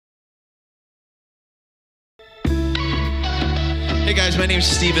Hey guys, my name is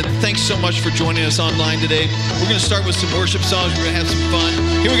Steven. Thanks so much for joining us online today. We're going to start with some worship songs. We're going to have some fun.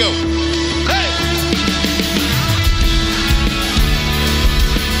 Here we go. Hey!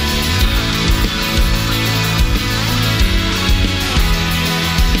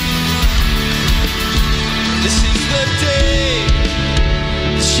 This is the day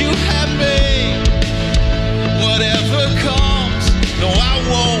that you have made. Whatever comes, no, I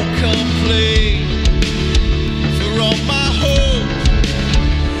won't complain. For all my hope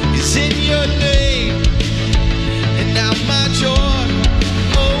is in your name, and now my joy,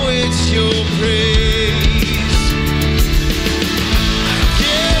 oh, it's your praise. I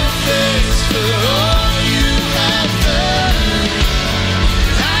give thanks for all you have done.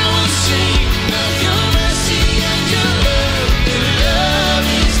 I will sing of your mercy and your love. Your love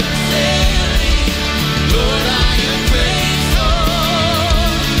is unfailing. Lord, I am grateful.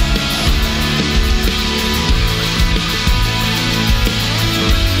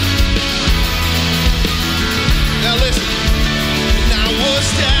 Now listen, when I was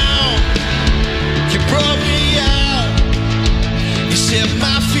down, you brought me out. You set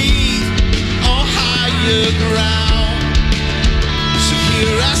my feet on higher ground. So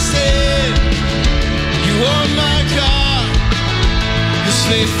here I stand, you are my God. His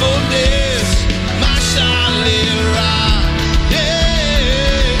faithfulness, my shining rock. Yeah,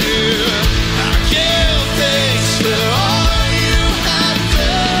 I give thanks for all you have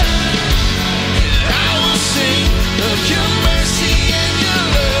done. I will sing of your mercy and your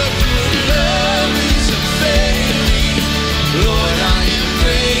love. Your love is unfailing. Lord, I am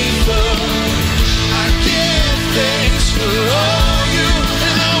grateful. I give thanks for all you,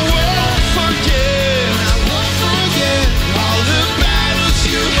 and I won't forget. I won't forget all the battles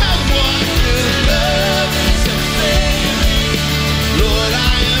you have won. Your love is unfailing. Lord,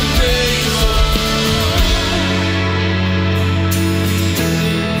 I am grateful.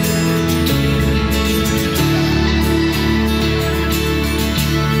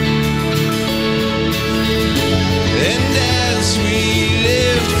 And as we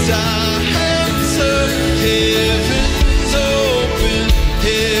lift our hands up, heaven's open,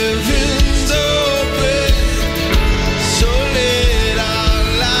 heaven's open. So let our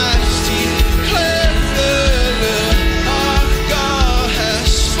lives declare the love our God has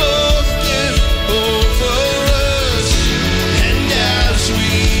spoken over us. And as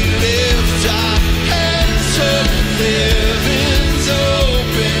we lift our hands up, heaven's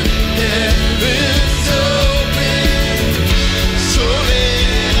open, heaven's open. So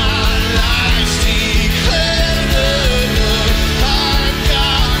let our lives declare the love our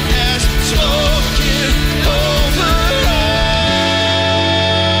God has spoken over us.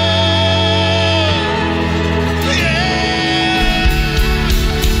 Yeah.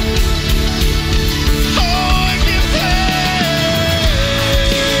 Oh, I give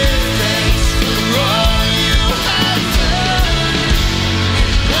thanks for all you have done.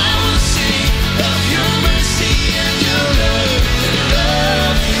 I will sing of your mercy and your love. Your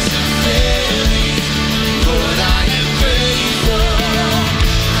love is unfailing. Lord, I am grateful.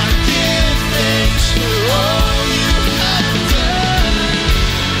 I give thanks for all you have done.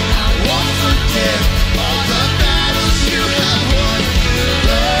 I won't forget all the battles you have won. Your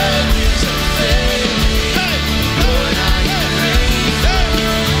love is unfailing. Lord, I am grateful.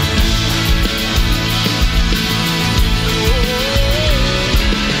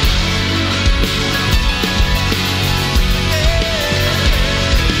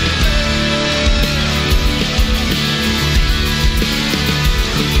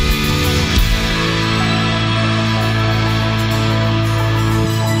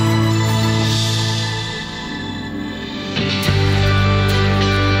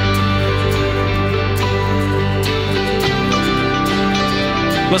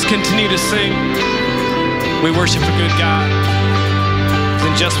 Let's continue to sing. We worship a good God.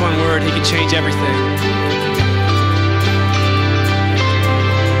 In just one word, He can change everything.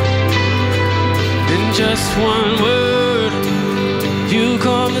 In just one word, you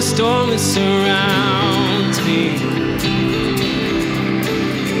calm the storm that surrounds me.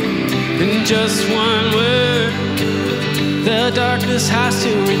 In just one word, the darkness has to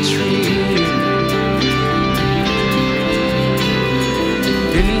retreat.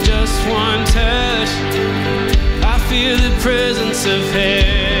 In just one touch, I feel the presence of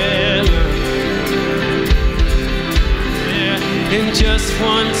heaven. Yeah. In just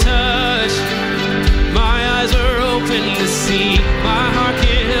one touch, my eyes are open to see. My heart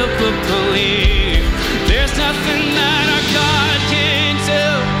can't help but believe. There's nothing that our God can't do.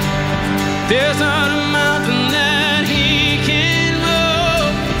 There's not a mountain that He can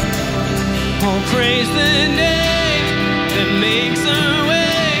move. Oh, praise the name that makes a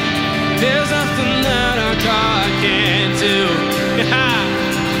way. There's nothing that our God can't do.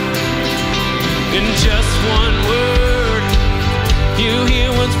 In just one word, you hear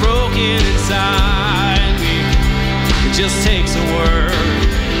what's broken inside me. It just takes a word,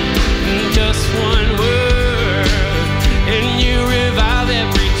 just one word, and you revive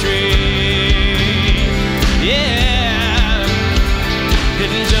every dream. Yeah,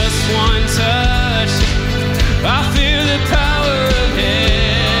 in just one touch, I feel the power of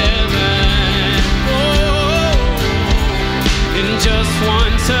heaven. Oh, in just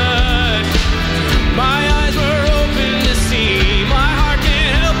one touch, my eyes were open to see. My heart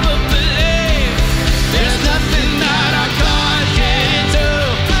can't help but believe. There's nothing that our God can't do.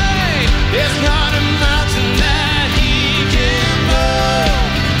 Hey, there's not a mountain that He can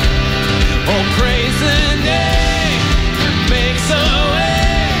move. Oh, praise the name that makes a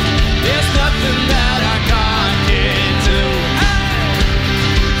way. There's nothing that our God can't do. Hey,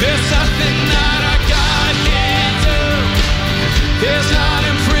 there's nothing that our God can't do. There's not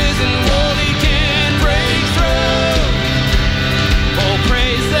a prison wall He can't break through. Oh,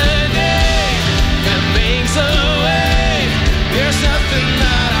 praise the name that makes a way. There's nothing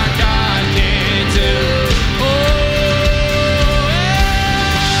that our God can't do. Oh,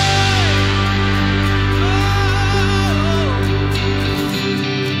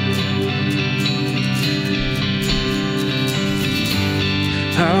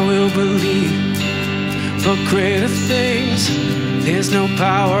 I will believe for greater things. There's no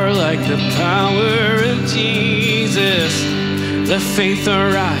power like the power of Jesus. Let faith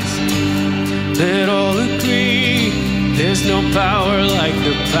arise, let all agree. There's no power like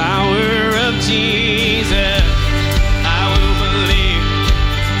the power of Jesus. I will believe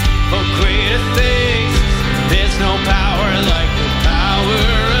for greater things. There's no power like the power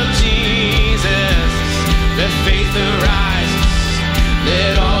of Jesus. Let faith arise,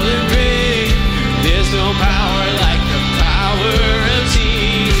 let all agree. There's no power like the power of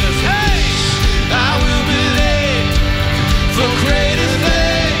Jesus. Hey, I will believe for greater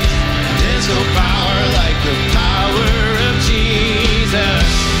things. There's no power like the power of Jesus.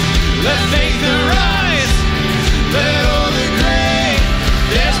 Let faith arise, let all agree.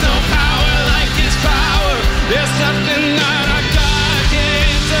 There's no power like His power. There's nothing that our God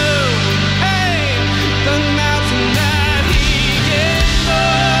can't do. Hey, the mountain that He can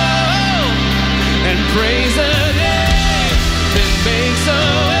move. And praise the name that makes a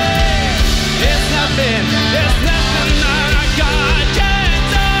way. There's nothing that our God can't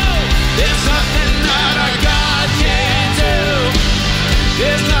do. There's nothing that our God can't do.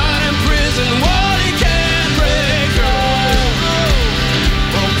 There's not a prison wall He can't break through.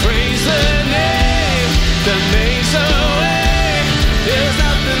 Oh, praise the name that makes a way. There's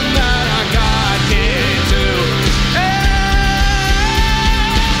nothing that our God can't do.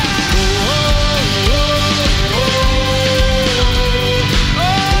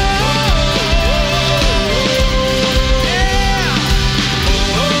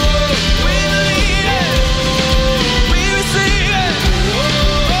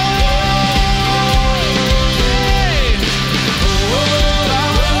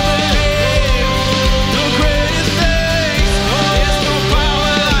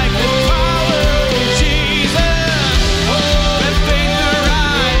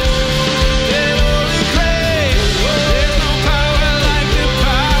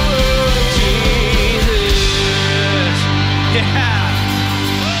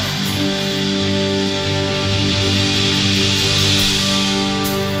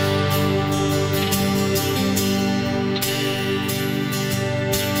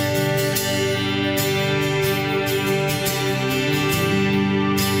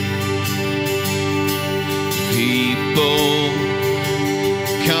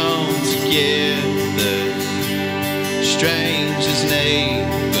 Strangers,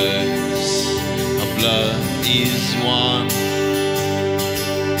 neighbors, our blood is one.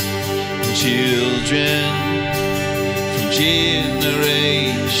 Children from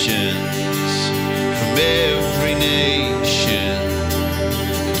generations, from every nation,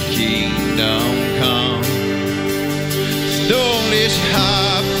 kingdom come. Don't let your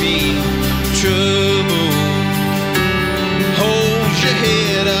heart be troubled. Hold your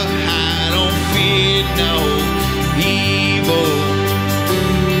head up high, don't fear no evil.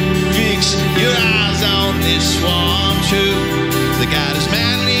 Fix your eyes on this one too. The God is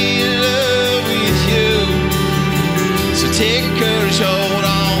madly in love with you. So take courage, hold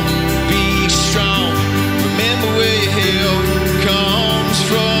on, be strong. Remember where your help comes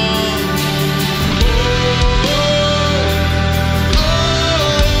from.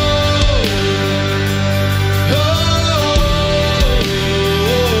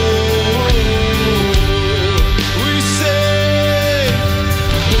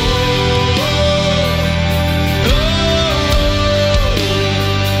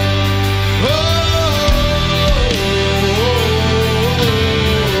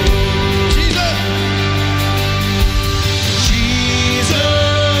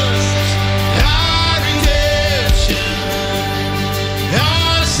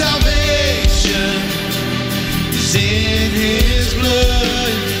 in his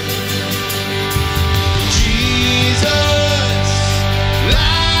blood. Jesus,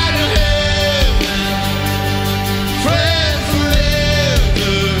 light of heaven, friend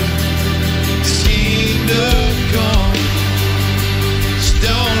forever, his kingdom come. So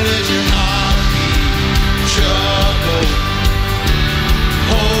don't let your heart be troubled.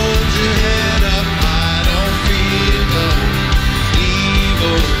 Hold your head up high, don't fear no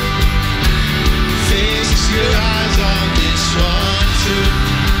evil. Fix your eyes on this one too.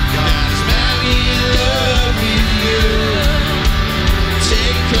 God is madly in love with you.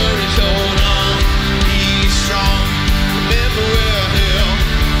 Take courage, hold on, be strong. Remember where help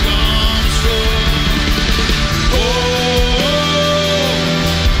comes from. Oh,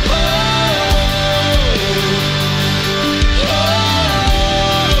 oh,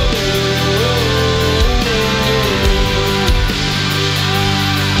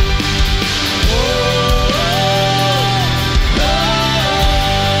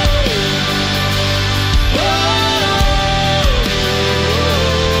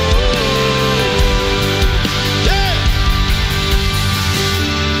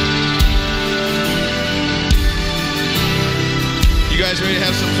 You guys ready to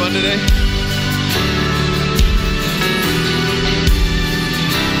have some fun today?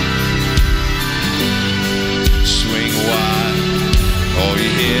 Swing wide, all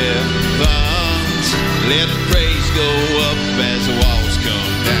you heavens. Let the praise go up as the walls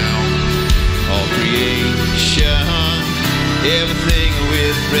come down. All creation, everything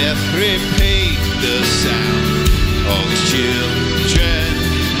with breath, repeat the sound. All these children,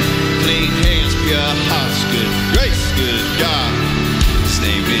 clean hands, pure hearts, good grace, good God. His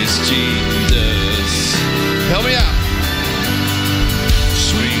name is Jesus. Help me out.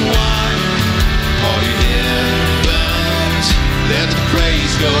 Swing wide, all you heavens. Let the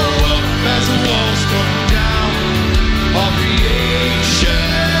praise go up as the walls come down. All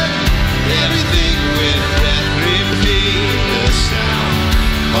creation, everything with breath, repeat the sound.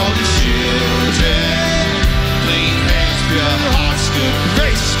 All the children, clean hands, pure hearts, good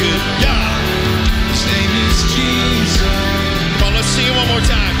grace, good God. His name is Jesus. Come on, let's sing it one more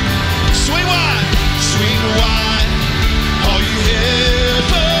time. Swing wide, all you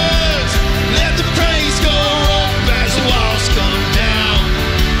heavens. Let the praise go up as the walls come down.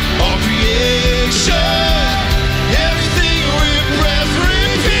 All creation, everything with breath,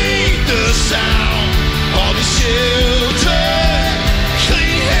 repeat the sound. All the children,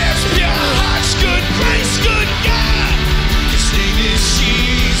 clean hands, pure hearts, good grace, good God. His name is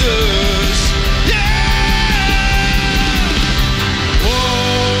Jesus. Yeah! Oh,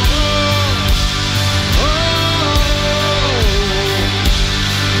 oh, oh,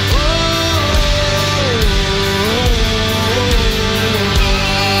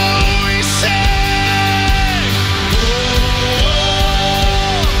 oh, we sing.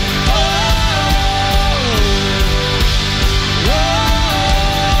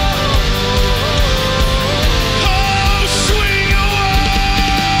 Oh, swing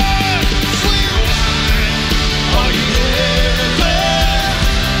away, swing away, all you heavens.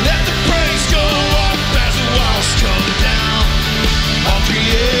 Let the praise go up as the walls come down. All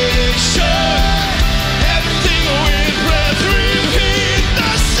creation, everything with breath, repeat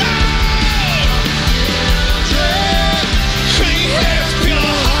the sound. Clean hands, pure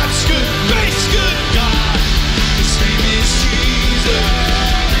hearts, good grace, good God. His name is Jesus.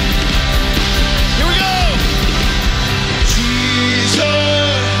 Here we go. Jesus,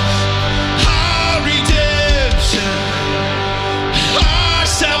 our redemption, our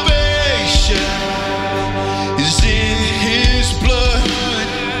salvation is in his blood.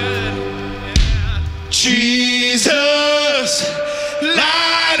 Jesus,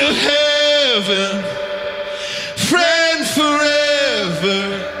 light of heaven, friend forever,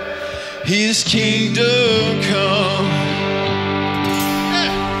 his kingdom come.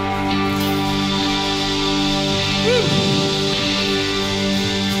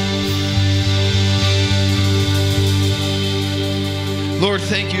 Lord,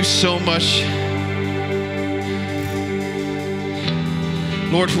 thank you so much,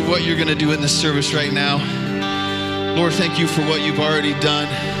 Lord, for what you're going to do in this service right now. Lord, thank you for what you've already done.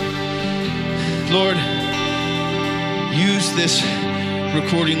 Lord, use this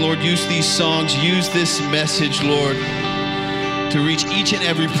recording, Lord. Use these songs. Use this message, Lord, to reach each and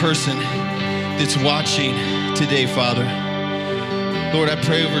every person that's watching today, Father. Lord, I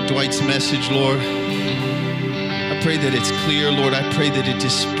pray over Dwight's message, Lord. I pray that it's clear, Lord. I pray that it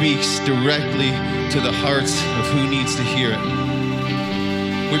just speaks directly to the hearts of who needs to hear it.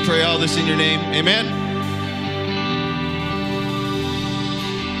 We pray all this in your name. Amen.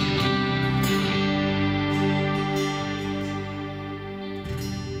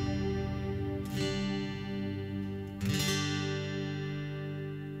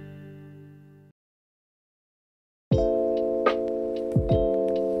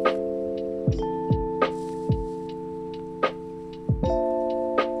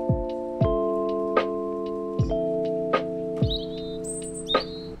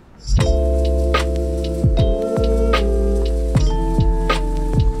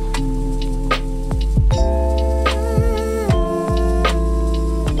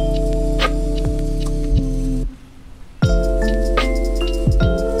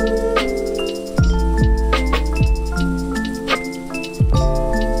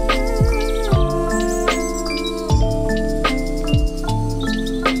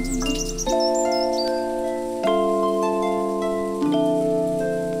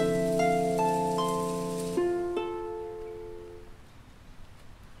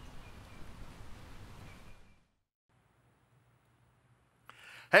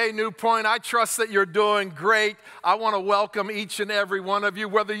 Hey, New Point, I trust that you're doing great. I want to welcome each and every one of you,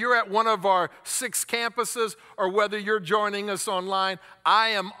 whether you're at one of our 6 campuses or whether you're joining us online. I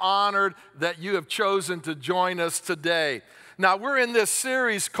am honored that you have chosen to join us today. Now, we're in this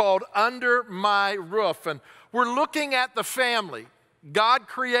series called Under My Roof, and we're looking at the family. God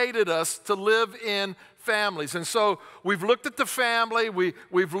created us to live in families. And so we've looked at the family,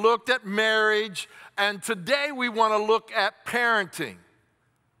 we've looked at marriage, and today we want to look at parenting.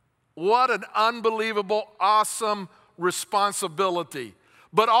 What an unbelievable, awesome responsibility,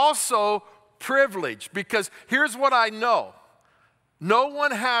 but also privilege, because here's what I know. No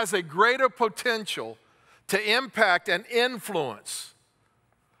one has a greater potential to impact and influence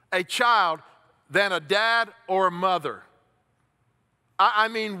a child than a dad or a mother. I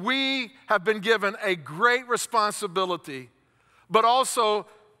mean, we have been given a great responsibility, but also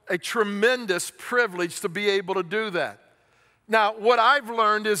a tremendous privilege to be able to do that. Now, what I've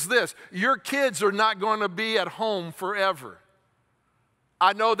learned is this: your kids are not going to be at home forever.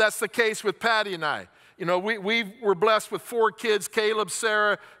 I know that's the case with Patty and I. You know, we were blessed with 4 kids, Caleb,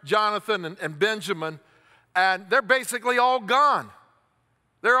 Sarah, Jonathan, and Benjamin, and they're basically all gone.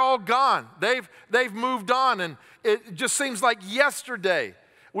 They're all gone. They've moved on, and it just seems like yesterday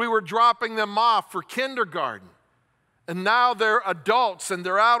we were dropping them off for kindergarten. And now they're adults, and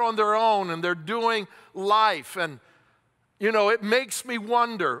they're out on their own, and they're doing life. And you know, it makes me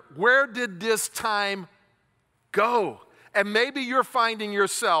wonder, where did this time go? And maybe you're finding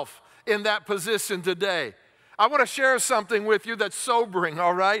yourself in that position today. I want to share something with you that's sobering,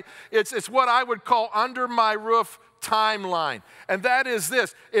 all right? It's what I would call under my roof timeline. And that is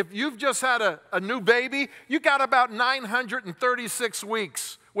this: if you've just had a new baby, you got about 936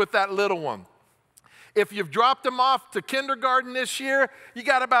 weeks with that little one. If you've dropped them off to kindergarten this year, you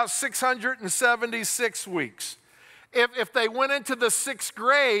got about 676 weeks. If they went into the 6th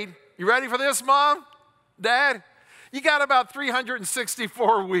grade, you ready for this, Mom? Dad? You got about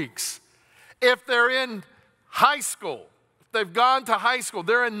 364 weeks. If they're in high school, if they've gone to high school,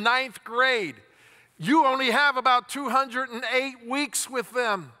 they're in 9th grade, you only have about 208 weeks with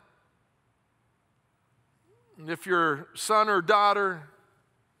them. And if your son or daughter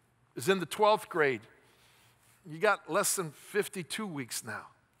is in the 12th grade, you got less than 52 weeks now.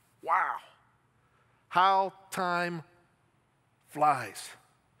 Wow. How time flies.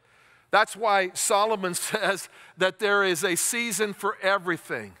 That's why Solomon says that there is a season for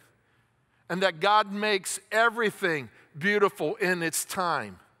everything, and that God makes everything beautiful in its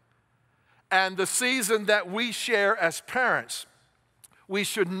time. And the season that we share as parents, we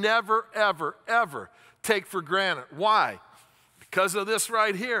should never, ever, ever take for granted. Why? Because of this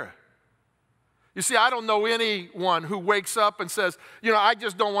right here. You see, I don't know anyone who wakes up and says, you know, I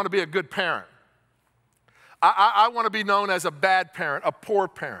just don't want to be a good parent. I want to be known as a bad parent, a poor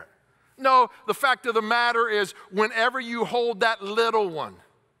parent. No, the fact of the matter is, whenever you hold that little one,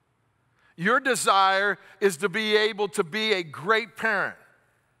 your desire is to be able to be a great parent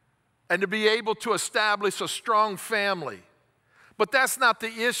and to be able to establish a strong family. But that's not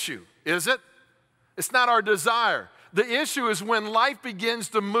the issue, is it? It's not our desire. The issue is when life begins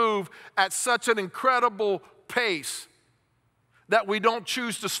to move at such an incredible pace that we don't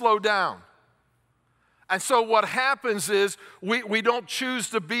choose to slow down. And so what happens is we don't choose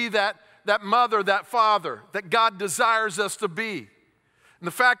to be that mother, that father that God desires us to be. And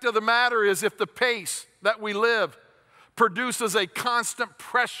the fact of the matter is, if the pace that we live produces a constant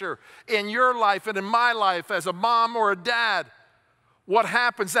pressure in your life and in my life as a mom or a dad, what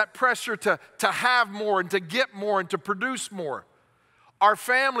happens? That pressure to have more and to get more and to produce more. Our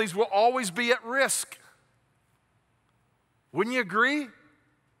families will always be at risk. Wouldn't you agree?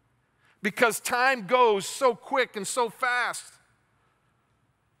 Because time goes so quick and so fast.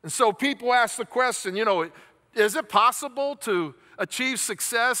 And so people ask the question, you know, is it possible to achieve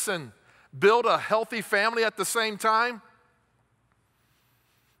success and build a healthy family at the same time?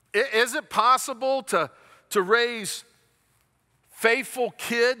 Is it possible to raise faithful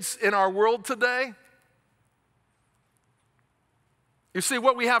kids in our world today? You see,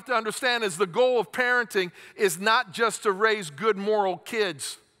 what we have to understand is the goal of parenting is not just to raise good moral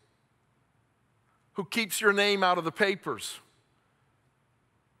kids who keeps your name out of the papers.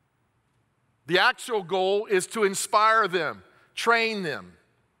 The actual goal is to inspire them, train them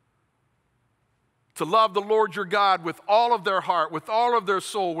to love the Lord your God with all of their heart, with all of their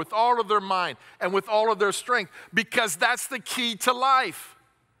soul, with all of their mind, and with all of their strength, because that's the key to life.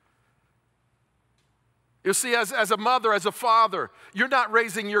 You see, as a mother, as a father, you're not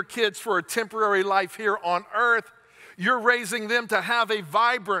raising your kids for a temporary life here on earth. You're raising them to have a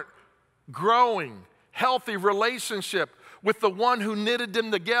vibrant, growing, healthy relationship with the one who knitted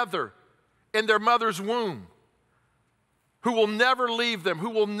them together in their mother's womb, who will never leave them, who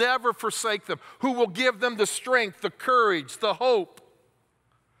will never forsake them, who will give them the strength, the courage, the hope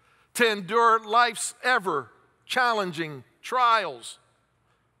to endure life's ever challenging trials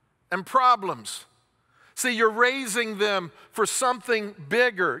and problems. See, you're raising them for something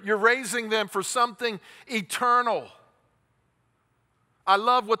bigger. You're raising them for something eternal. I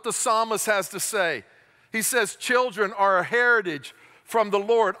love what the psalmist has to say. He says, children are a heritage from the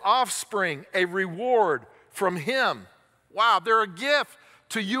Lord, offspring, a reward from Him. Wow, they're a gift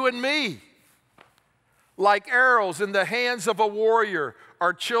to you and me. Like arrows in the hands of a warrior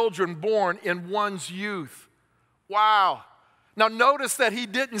are children born in one's youth. Wow. Now notice that he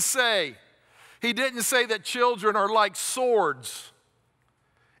didn't say that children are like swords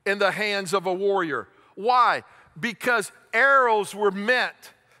in the hands of a warrior. Why? Because arrows were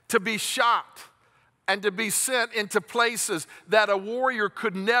meant to be shot and to be sent into places that a warrior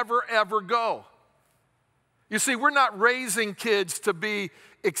could never, ever go. You see, we're not raising kids to be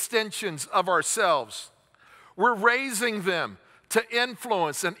extensions of ourselves. We're raising them to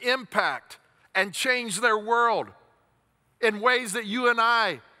influence and impact and change their world in ways that you and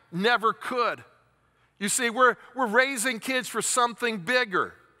I never could. You see, we're raising kids for something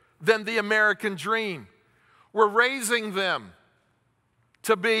bigger than the American dream. We're raising them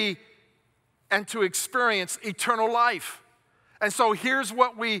to be and to experience eternal life. And so here's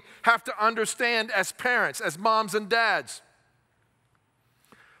what we have to understand as parents, as moms and dads.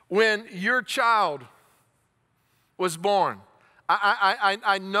 When your child was born,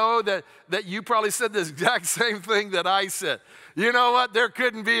 I know that you probably said the exact same thing that I said. You know what? There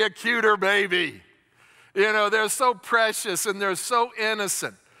couldn't be a cuter baby. You know, they're so precious and they're so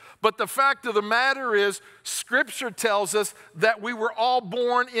innocent. But the fact of the matter is, Scripture tells us that we were all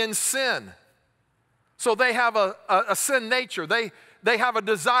born in sin. So they have a sin nature. They have a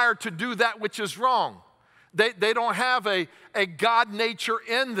desire to do that which is wrong. They don't have a God nature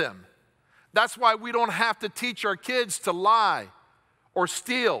in them. That's why we don't have to teach our kids to lie or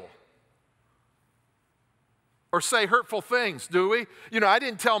steal or say hurtful things, do we? You know, I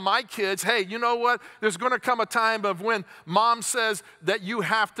didn't tell my kids, hey, you know what? There's going to come a time of when mom says that you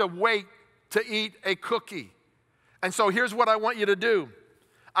have to wait to eat a cookie. And so here's what I want you to do.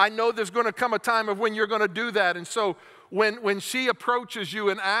 I know there's going to come a time of when you're going to do that. And so when she approaches you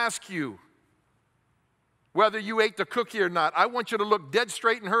and asks you whether you ate the cookie or not, I want you to look dead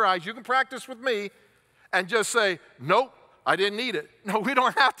straight in her eyes. You can practice with me and just say, nope, I didn't eat it. No, we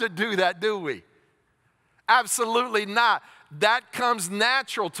don't have to do that, do we? Absolutely not. That comes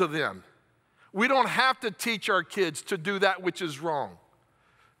natural to them. We don't have to teach our kids to do that which is wrong.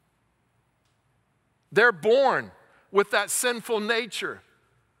 They're born with that sinful nature.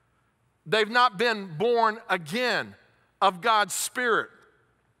 They've not been born again of God's Spirit.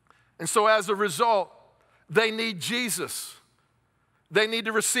 And so as a result, they need Jesus. They need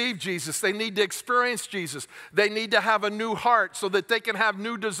to receive Jesus. They need to experience Jesus. They need to have a new heart so that they can have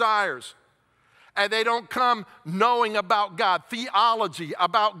new desires. And they don't come knowing about God, theology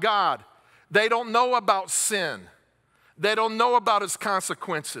about God. They don't know about sin. They don't know about His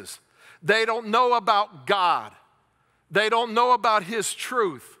consequences. They don't know about God. They don't know about His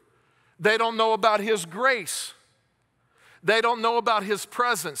truth. They don't know about His grace. They don't know about His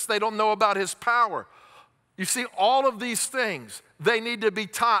presence. They don't know about His power. You see, all of these things, they need to be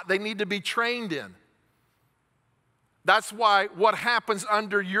taught. They need to be trained in. That's why what happens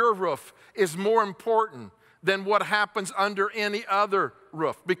under your roof is more important than what happens under any other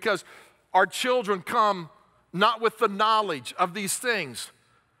roof, because our children come not with the knowledge of these things.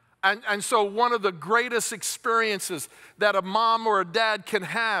 And so one of the greatest experiences that a mom or a dad can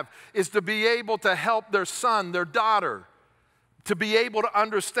have is to be able to help their son, their daughter, to be able to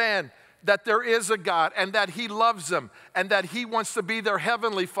understand that there is a God and that He loves them and that He wants to be their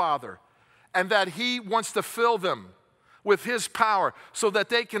heavenly Father and that He wants to fill them with His power so that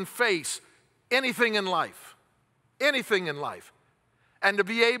they can face anything in life, and to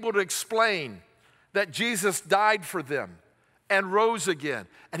be able to explain that Jesus died for them and rose again,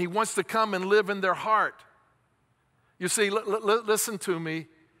 and He wants to come and live in their heart. You see, listen to me.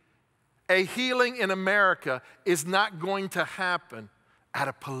 A healing in America is not going to happen at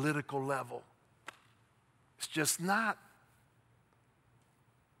a political level. It's just not.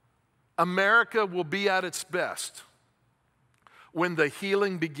 America will be at its best when the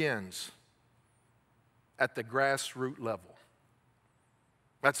healing begins at the grassroots level.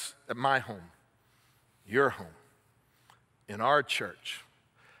 That's at my home, your home, in our church,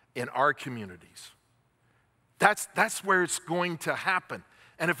 in our communities. That's where it's going to happen.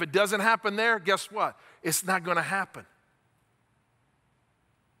 And if it doesn't happen there, guess what? It's not going to happen.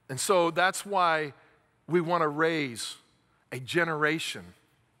 And so that's why we want to raise a generation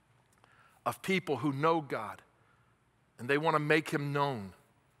of people who know God, and they want to make him known.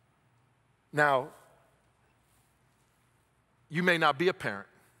 Now, you may not be a parent,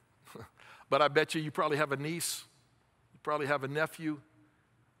 but I bet you probably have a niece, you probably have a nephew.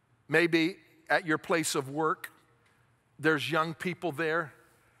 Maybe at your place of work, there's young people there.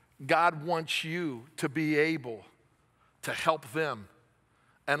 God wants you to be able to help them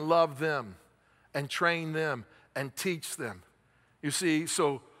and love them and train them and teach them. You see,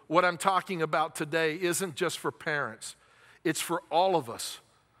 so what I'm talking about today isn't just for parents. It's for all of us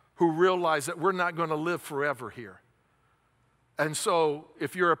who realize that we're not going to live forever here. And so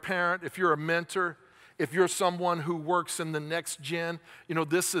if you're a parent, if you're a mentor, if you're someone who works in the next gen, you know,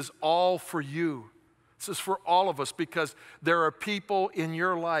 this is all for you. This is for all of us, because there are people in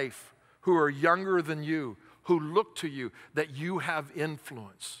your life who are younger than you, who look to you, that you have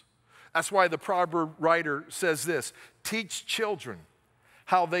influence. That's why the proverb writer says this: teach children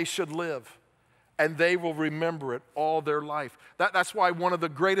how they should live, and they will remember it all their life. That's why one of the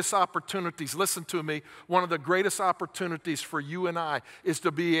greatest opportunities, listen to me, one of the greatest opportunities for you and I is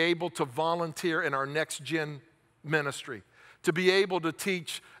to be able to volunteer in our next gen ministry, to be able to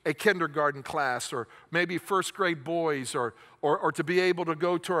teach a kindergarten class, or maybe first grade boys, or to be able to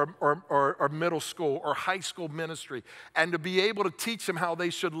go to our middle school or high school ministry, and to be able to teach them how they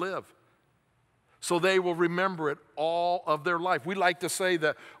should live, so they will remember it all of their life. We like to say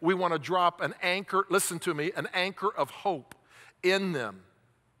that we want to drop an anchor, listen to me, an anchor of hope in them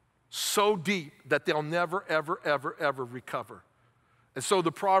so deep that they'll never, ever, ever, ever recover. And so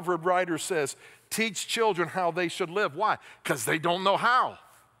the proverb writer says, teach children how they should live. Why? Because they don't know how.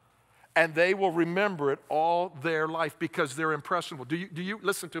 And they will remember it all their life because they're impressionable. Do you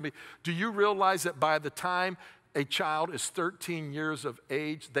listen to me, do you realize that by the time a child is 13 years of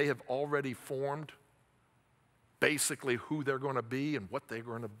age, they have already formed basically who they're going to be and what they're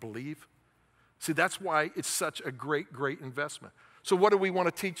going to believe? See, that's why it's such a great, great investment. So what do we want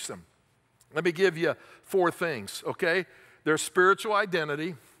to teach them? Let me give you 4 things, okay? There's spiritual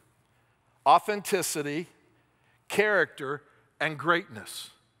identity, authenticity, character, and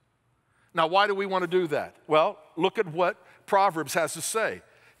greatness. Now, why do we want to do that? Well, look at what Proverbs has to say.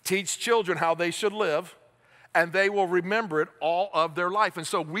 Teach children how they should live, and they will remember it all of their life. And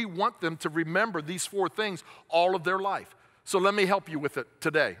so we want them to remember these 4 things all of their life. So let me help you with it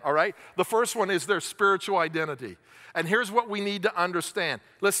today, all right? The first one is their spiritual identity. And here's what we need to understand.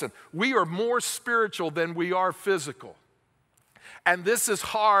 Listen, we are more spiritual than we are physical. And this is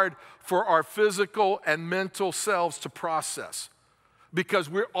hard for our physical and mental selves to process, because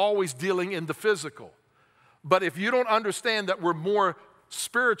we're always dealing in the physical. But if you don't understand that we're more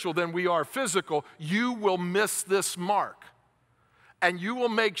spiritual than we are physical, you will miss this mark. And you will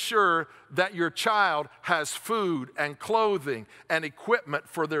make sure that your child has food and clothing and equipment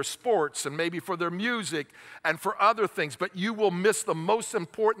for their sports and maybe for their music and for other things, but you will miss the most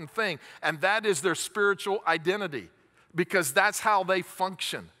important thing, and that is their spiritual identity, because that's how they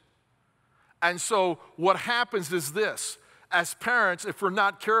function. And so what happens is this: as parents, if we're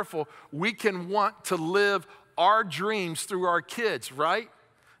not careful, we can want to live our dreams through our kids, right?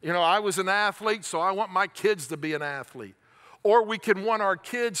 You know, I was an athlete, so I want my kids to be an athlete. Or we can want our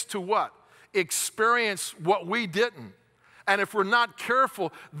kids to what? Experience what we didn't. And if we're not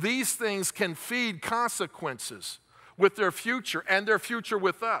careful, these things can feed consequences with their future and their future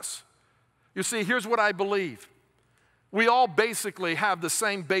with us. You see, here's what I believe. We all basically have the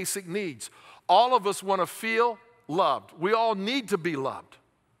same basic needs. All of us want to feel loved. We all need to be loved.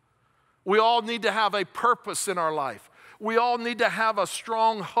 We all need to have a purpose in our life. We all need to have a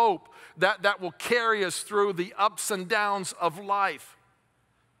strong hope that will carry us through the ups and downs of life.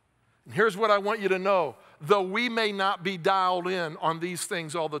 And here's what I want you to know. Though we may not be dialed in on these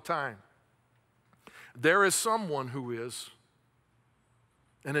things all the time, there is someone who is,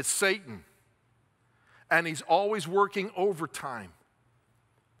 and it's Satan. And he's always working overtime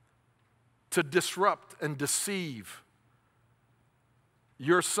to disrupt and deceive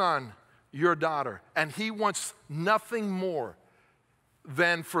your son, your daughter. And he wants nothing more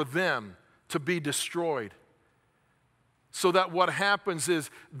than for them to be destroyed. So that what happens is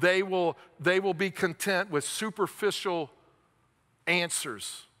they will be content with superficial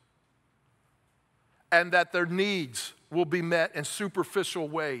answers, and that their needs will be met in superficial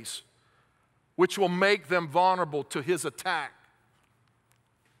ways, which will make them vulnerable to his attack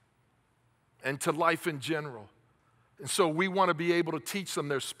and to life in general. And so we want to be able to teach them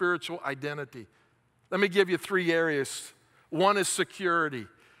their spiritual identity. Let me give you 3 areas. One is security.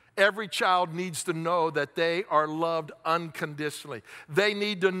 Every child needs to know that they are loved unconditionally. They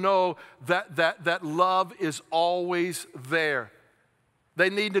need to know that love is always there. They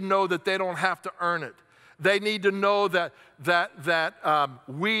need to know that they don't have to earn it. They need to know that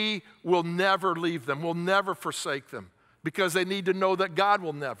we will never leave them, we'll never forsake them, because they need to know that God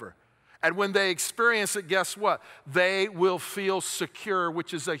will never. And when they experience it, guess what? They will feel secure,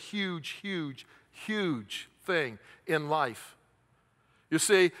 which is a huge, huge, huge thing in life. You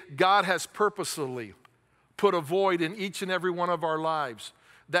see, God has purposefully put a void in each and every one of our lives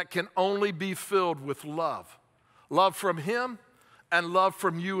that can only be filled with love. Love from Him and love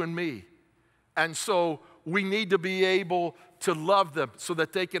from you and me. And so we need to be able to love them so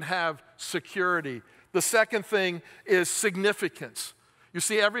that they can have security. The second thing is significance. You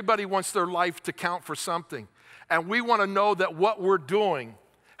see, everybody wants their life to count for something. And we want to know that what we're doing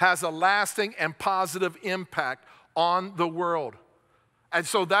has a lasting and positive impact on the world. And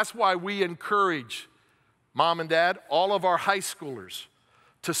so that's why we encourage, Mom and Dad, all of our high schoolers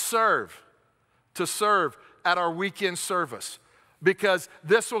to serve at our weekend service, because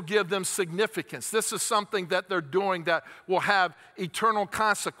this will give them significance. This is something that they're doing that will have eternal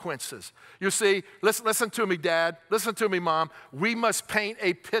consequences. You see, listen to me, Dad. Listen to me, Mom. We must paint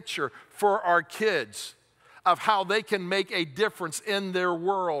a picture for our kids of how they can make a difference in their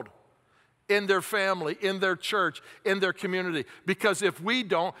world, in their family, in their church, in their community. Because if we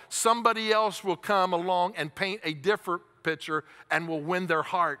don't, somebody else will come along and paint a different picture and will win their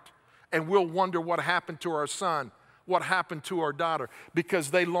heart. And we'll wonder what happened to our son, what happened to our daughter,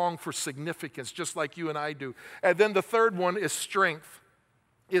 because they long for significance, just like you and I do. And then the third one is strength.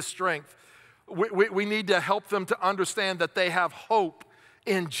 We need to help them to understand that they have hope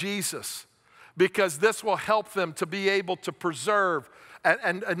in Jesus, because this will help them to be able to preserve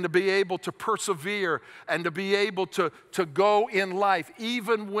and to be able to persevere and to be able to go in life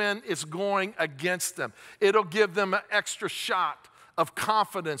even when it's going against them. It'll give them an extra shot of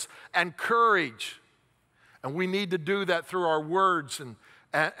confidence and courage. And we need to do that through our words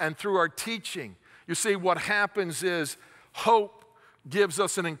and through our teaching. You see, what happens is hope gives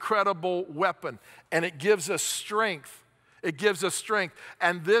us an incredible weapon, and it gives us strength. It gives us strength.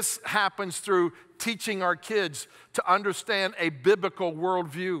 And this happens through teaching our kids to understand a biblical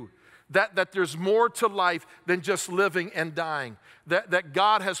worldview, that there's more to life than just living and dying, that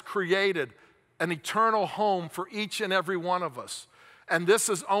God has created an eternal home for each and every one of us. And this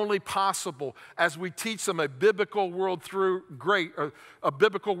is only possible as we teach them a biblical worldview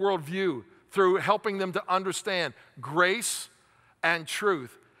through helping them to understand grace and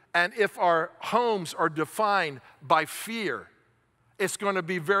truth. And if our homes are defined by fear, it's going to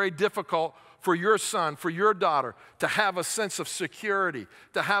be very difficult for your son, for your daughter, to have a sense of security,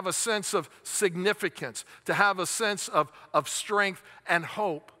 to have a sense of significance, to have a sense of strength and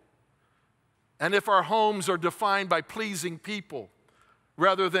hope. And if our homes are defined by pleasing people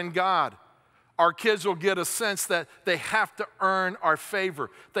rather than God, our kids will get a sense that they have to earn our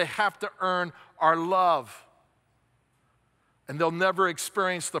favor. They have to earn our love. And they'll never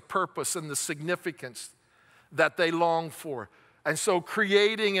experience the purpose and the significance that they long for. And so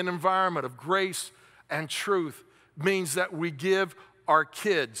creating an environment of grace and truth means that we give our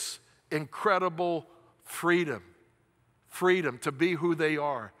kids incredible freedom to be who they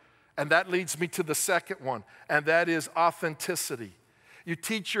are. And that leads me to the second one, and that is authenticity. You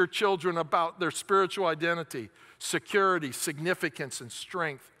teach your children about their spiritual identity, security, significance, and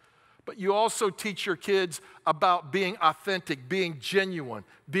strength. But you also teach your kids about being authentic, being genuine,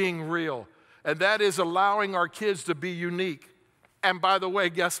 being real. And that is allowing our kids to be unique. And by the way,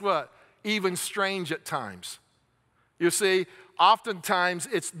 guess what? Even strange at times. You see, oftentimes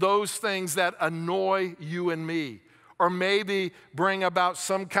it's those things that annoy you and me, or maybe bring about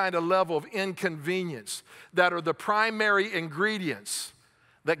some kind of level of inconvenience, that are the primary ingredients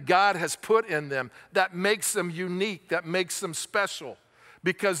that God has put in them that makes them unique, that makes them special,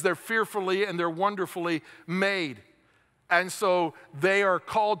 because they're fearfully and they're wonderfully made. And so they are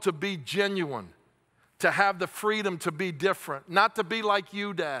called to be genuine, to have the freedom to be different, not to be like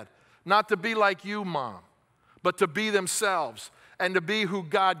you, Dad, not to be like you, Mom, but to be themselves and to be who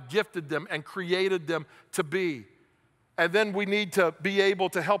God gifted them and created them to be. And then we need to be able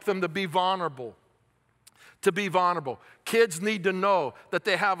to help them to be vulnerable. To be vulnerable. Kids need to know that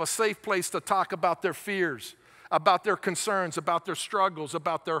they have a safe place to talk about their fears, about their concerns, about their struggles,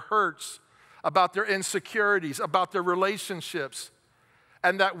 about their hurts, about their insecurities, about their relationships,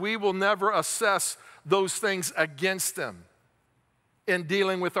 and that we will never assess those things against them in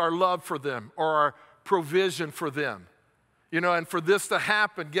dealing with our love for them or our provision for them. You know, and for this to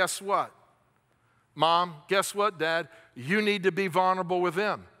happen, guess what? Mom, guess what, Dad? You need to be vulnerable with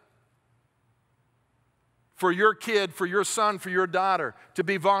them. For your kid, for your son, for your daughter to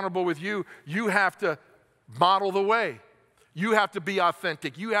be vulnerable with you, you have to model the way. You have to be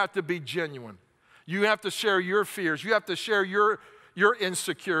authentic. You have to be genuine. You have to share your fears. You have to share your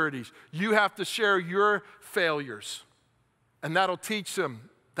insecurities. You have to share your failures. And that'll teach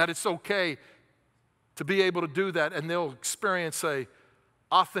them that it's okay to be able to do that, and they'll experience a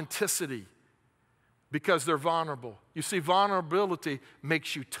authenticity because they're vulnerable. You see, vulnerability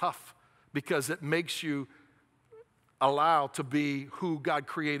makes you tough because it makes you allow to be who God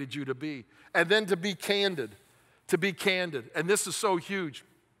created you to be. And then to be candid, And this is so huge.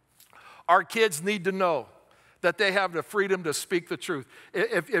 Our kids need to know that they have the freedom to speak the truth.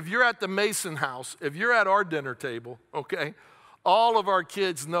 If you're at the Mason house, if you're at our dinner table, okay, all of our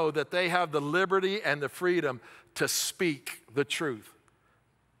kids know that they have the liberty and the freedom to speak the truth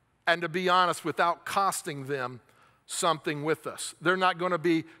and to be honest without costing them something with us. They're not going to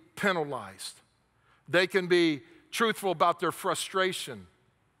be penalized. They can be truthful about their frustration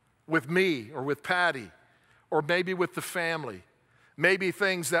with me or with Patty or maybe with the family, maybe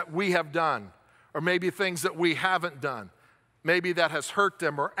things that we have done or maybe things that we haven't done, maybe that has hurt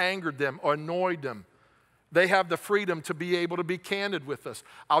them or angered them or annoyed them. They have the freedom to be able to be candid with us.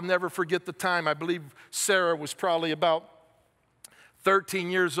 I'll never forget the time, I believe Sarah was probably about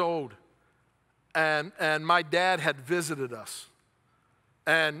 13 years old, and my dad had visited us.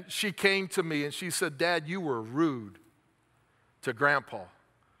 And she came to me and she said, "Dad, you were rude to Grandpa,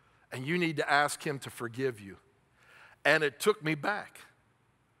 and you need to ask him to forgive you." And it took me back.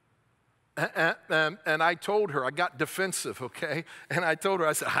 And I told her, I got defensive, okay? And I told her,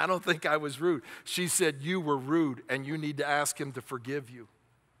 I said, "I don't think I was rude." She said, "You were rude, and you need to ask him to forgive you."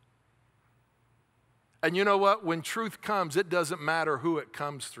 And you know what? When truth comes, it doesn't matter who it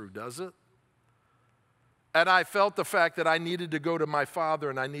comes through, does it? And I felt the fact that I needed to go to my father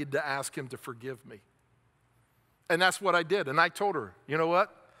and I needed to ask him to forgive me. And that's what I did. And I told her, "You know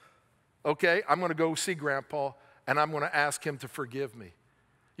what? Okay, I'm going to go see Grandpa and I'm going to ask him to forgive me."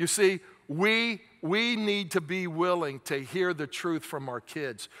 You see, we need to be willing to hear the truth from our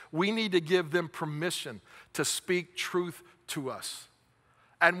kids. We need to give them permission to speak truth to us.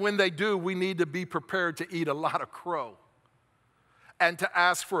 And when they do, we need to be prepared to eat a lot of crow and to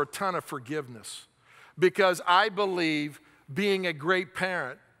ask for a ton of forgiveness. Because I believe being a great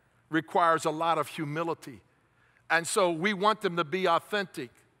parent requires a lot of humility. And so we want them to be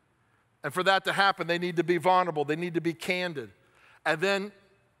authentic. And for that to happen, they need to be vulnerable. They need to be candid. And then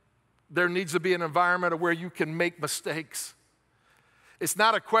there needs to be an environment where you can make mistakes. It's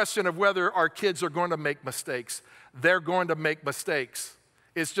not a question of whether our kids are going to make mistakes. They're going to make mistakes.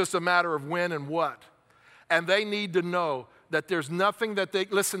 It's just a matter of when and what. And they need to know that there's nothing that they,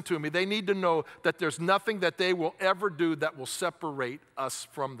 listen to me, they need to know that there's nothing that they will ever do that will separate us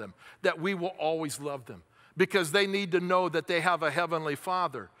from them, that we will always love them. Because they need to know that they have a heavenly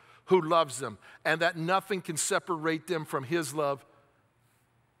Father who loves them and that nothing can separate them from his love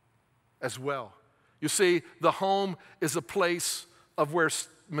as well. You see, the home is a place of where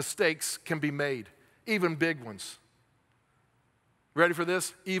mistakes can be made, even big ones. Ready for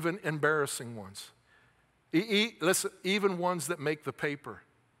this? Even embarrassing ones. Listen, even ones that make the paper.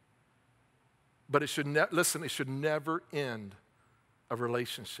 But it should never end a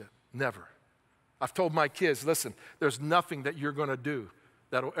relationship. Never. I've told my kids, listen, there's nothing that you're going to do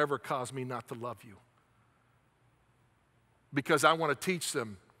that'll ever cause me not to love you. Because I want to teach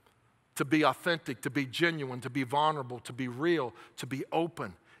them to be authentic, to be genuine, to be vulnerable, to be real, to be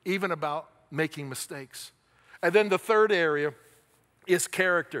open, even about making mistakes. And then the third area is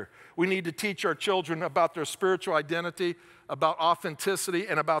character. We need to teach our children about their spiritual identity, about authenticity,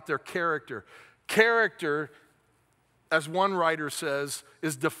 and about their character. Character, as one writer says,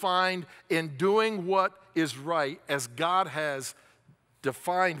 is defined in doing what is right as God has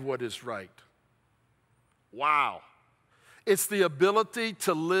defined what is right. Wow. It's the ability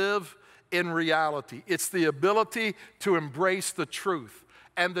to live in reality. It's the ability to embrace the truth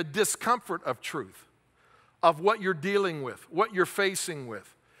and the discomfort of truth, of what you're dealing with, what you're facing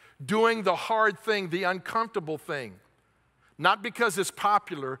with, doing the hard thing, the uncomfortable thing, not because it's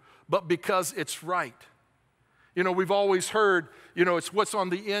popular, but because it's right. You know, we've always heard, it's what's on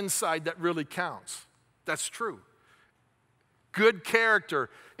the inside that really counts. That's true. Good character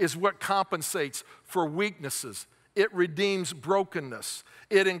is what compensates for weaknesses. It redeems brokenness.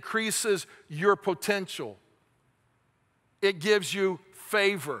 It increases your potential. It gives you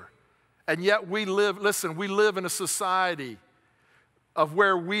favor. And yet we live in a society of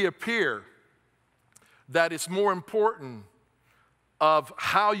where we appear that it's more important of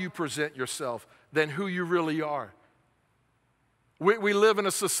how you present yourself than who you really are. We live in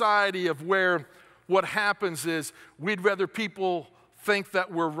a society of where what happens is we'd rather people think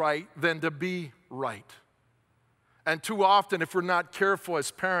that we're right than to be right. And too often, if we're not careful as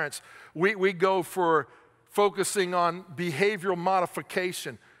parents, we go for focusing on behavioral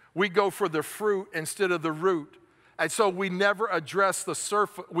modification. We go for the fruit instead of the root. And so we never address the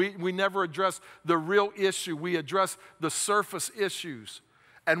surface. We never address the real issue. We address the surface issues.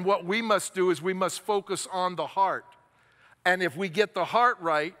 And what we must do is we must focus on the heart. And if we get the heart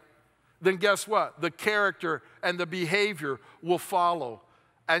right, then guess what? The character and the behavior will follow.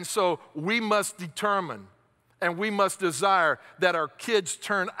 And so we must determine and we must desire that our kids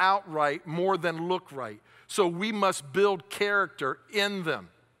turn out right more than look right. So we must build character in them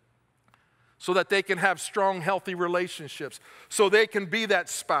so that they can have strong, healthy relationships, so they can be that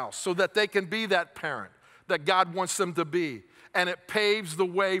spouse, so that they can be that parent that God wants them to be. And it paves the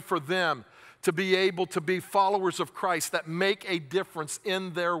way for them to be able to be followers of Christ that make a difference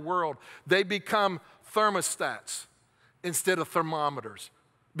in their world. They become thermostats instead of thermometers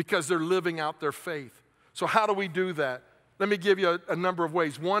because they're living out their faith. So how do we do that? Let me give you a number of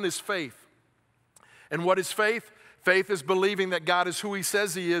ways. One is faith. And what is faith? Faith is believing that God is who he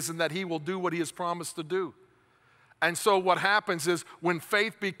says he is and that he will do what he has promised to do. And so what happens is when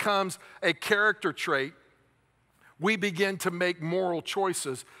faith becomes a character trait, we begin to make moral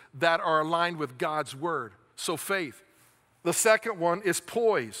choices that are aligned with God's word. So faith. The second one is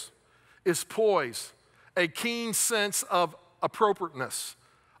poise. A keen sense of appropriateness,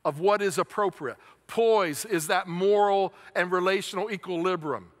 of what is appropriate. Poise is that moral and relational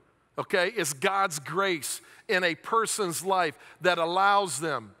equilibrium. Okay, it's God's grace in a person's life that allows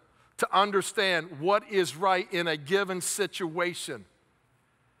them to understand what is right in a given situation.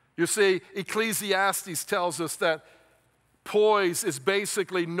 You see, Ecclesiastes tells us that poise is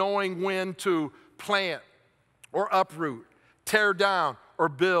basically knowing when to plant or uproot, tear down or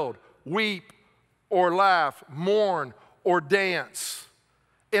build, weep or laugh, mourn or dance,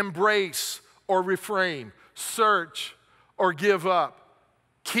 embrace or refrain, search or give up,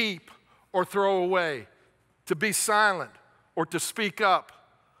 keep or throw away, to be silent or to speak up,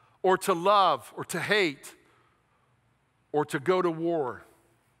 or to love or to hate, or to go to war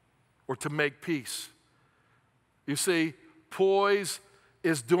or to make peace. You see, poise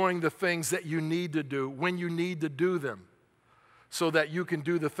is doing the things that you need to do when you need to do them so that you can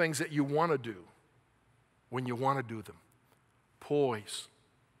do the things that you want to do when you want to do them. Poise.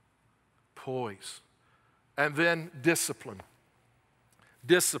 And then discipline.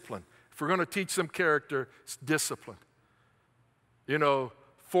 Discipline. If we're going to teach them character, it's discipline. You know,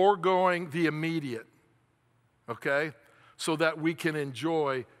 foregoing the immediate, okay, so that we can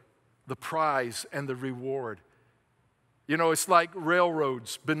enjoy the prize and the reward. You know, it's like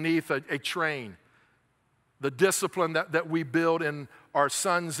railroads beneath a train. The discipline that we build in our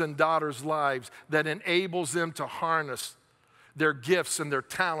sons and daughters' lives that enables them to harness their gifts and their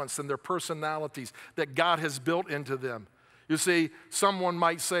talents and their personalities that God has built into them. You see, someone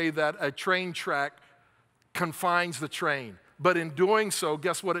might say that a train track confines the train. But in doing so,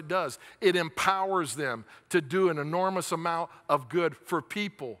 guess what it does? It empowers them to do an enormous amount of good for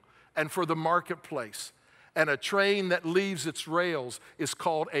people and for the marketplace. And a train that leaves its rails is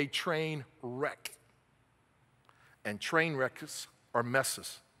called a train wreck. And train wrecks are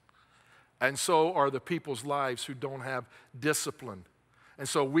messes. And so are the people's lives who don't have discipline. And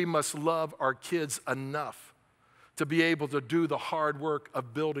so we must love our kids enough to be able to do the hard work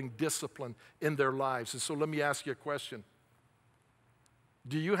of building discipline in their lives. And so let me ask you a question.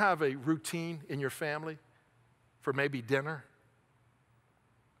 Do you have a routine in your family for maybe dinner?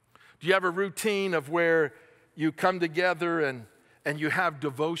 Do you have a routine of where you come together and you have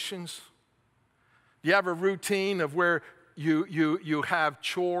devotions? Do you have a routine of where you have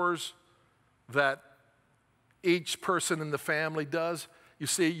chores that each person in the family does? You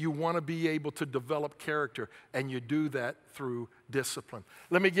see, you want to be able to develop character, and you do that through discipline.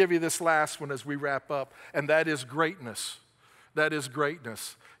 Let me give you this last one as we wrap up, and that is greatness. That is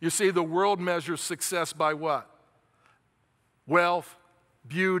greatness. You see, the world measures success by what? Wealth,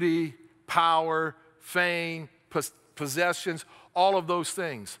 beauty, power, fame, possessions, all of those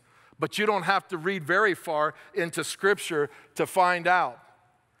things. But you don't have to read very far into Scripture to find out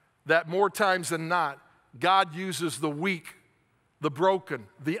that more times than not, God uses the weak, the broken,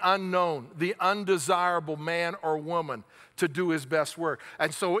 the unknown, the undesirable man or woman to do his best work.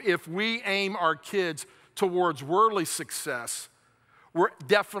 And so if we aim our kids towards worldly success, we're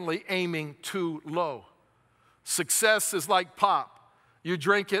definitely aiming too low. Success is like pop. You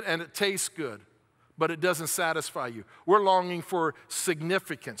drink it and it tastes good, but it doesn't satisfy you. We're longing for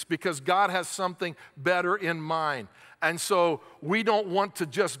significance because God has something better in mind. And so we don't want to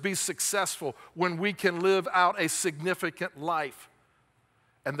just be successful when we can live out a significant life.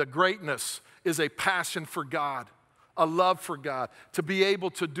 And the greatness is a passion for God, a love for God, to be able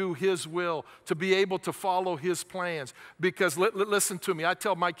to do His will, to be able to follow His plans. Because listen to me, I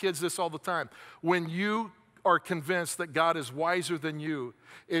tell my kids this all the time. When you are convinced that God is wiser than you,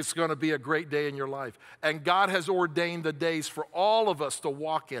 it's going to be a great day in your life. And God has ordained the days for all of us to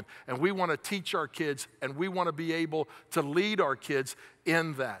walk in. And we want to teach our kids, and we want to be able to lead our kids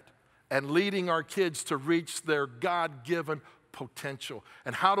in that. And leading our kids to reach their God-given potential.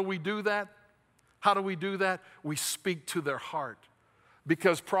 And how do we do that? How do we do that? We speak to their heart.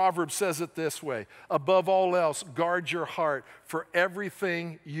 Because Proverbs says it this way, above all else, guard your heart, for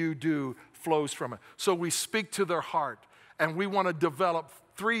everything you do flows from it. So we speak to their heart, and we want to develop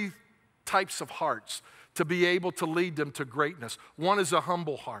 3 types of hearts to be able to lead them to greatness. One is a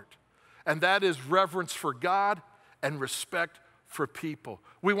humble heart, and that is reverence for God and respect for people.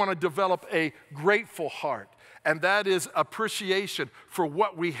 We want to develop a grateful heart, and that is appreciation for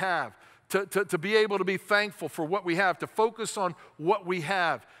what we have. To be able to be thankful for what we have, to focus on what we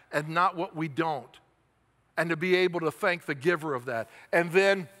have and not what we don't, and to be able to thank the giver of that. And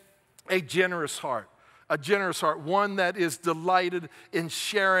then a generous heart, one that is delighted in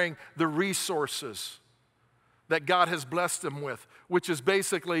sharing the resources that God has blessed them with, which is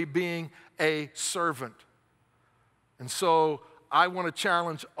basically being a servant. And so I want to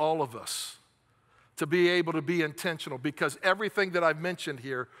challenge all of us to be able to be intentional, because everything that I've mentioned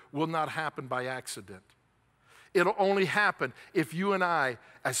here will not happen by accident. It'll only happen if you and I,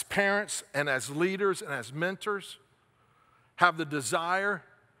 as parents and as leaders and as mentors, have the desire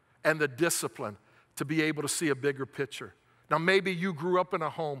and the discipline to be able to see a bigger picture. Now, maybe you grew up in a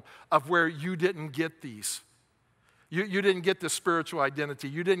home of where you didn't get these. You didn't get the spiritual identity.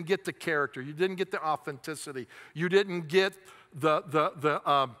 You didn't get the character. You didn't get the authenticity. You didn't get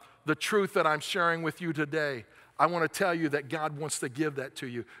the truth that I'm sharing with you today. I want to tell you that God wants to give that to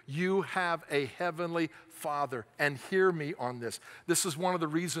you. You have a heavenly Father, and hear me on this. This is one of the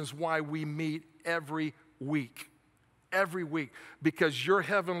reasons why we meet every week, because your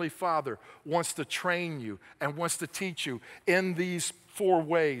heavenly Father wants to train you and wants to teach you in these 4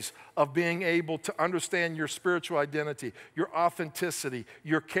 ways of being able to understand your spiritual identity, your authenticity,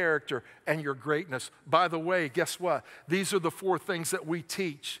 your character, and your greatness. By the way, guess what? These are the 4 things that we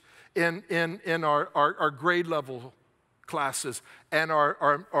teach in our grade level classes and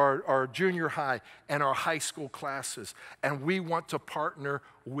our junior high and our high school classes. And we want to partner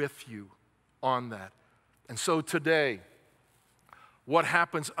with you on that. And so today, what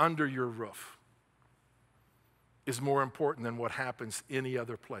happens under your roof is more important than what happens any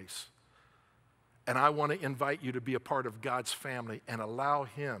other place. And I want to invite you to be a part of God's family and allow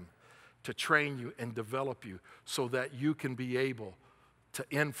Him to train you and develop you so that you can be able to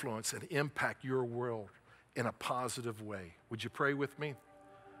influence and impact your world in a positive way. Would you pray with me?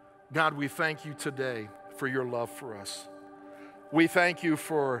 God, we thank you today for your love for us. We thank you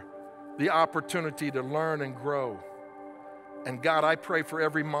for the opportunity to learn and grow. And God, I pray for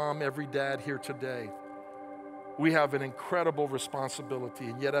every mom, every dad here today. We have an incredible responsibility,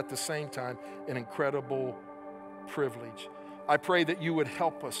 and yet at the same time, an incredible privilege. I pray that you would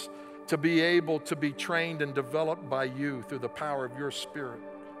help us to be able to be trained and developed by you through the power of your Spirit,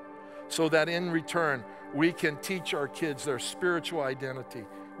 so that in return, we can teach our kids their spiritual identity.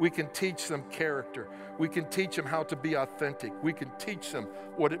 We can teach them character. We can teach them how to be authentic. We can teach them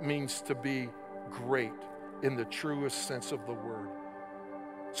what it means to be great in the truest sense of the word.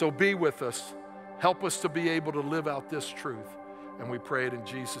 So be with us. Help us to be able to live out this truth. And we pray it in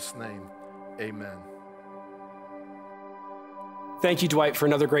Jesus' name. Amen. Thank you, Dwight, for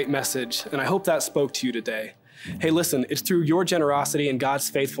another great message, and I hope that spoke to you today. Hey, listen, it's through your generosity and God's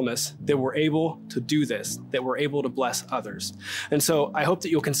faithfulness that we're able to do this, that we're able to bless others. And so I hope that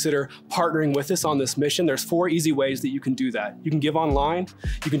you'll consider partnering with us on this mission. There's 4 easy ways that you can do that. You can give online,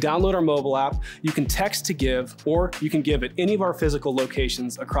 you can download our mobile app, you can text to give, or you can give at any of our physical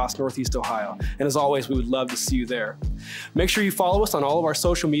locations across Northeast Ohio. And as always, we would love to see you there. Make sure you follow us on all of our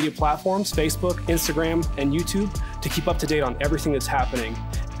social media platforms, Facebook, Instagram, and YouTube, to keep up to date on everything that's happening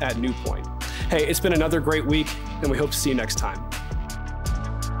at New Point. Hey, it's been another great week, and we hope to see you next time.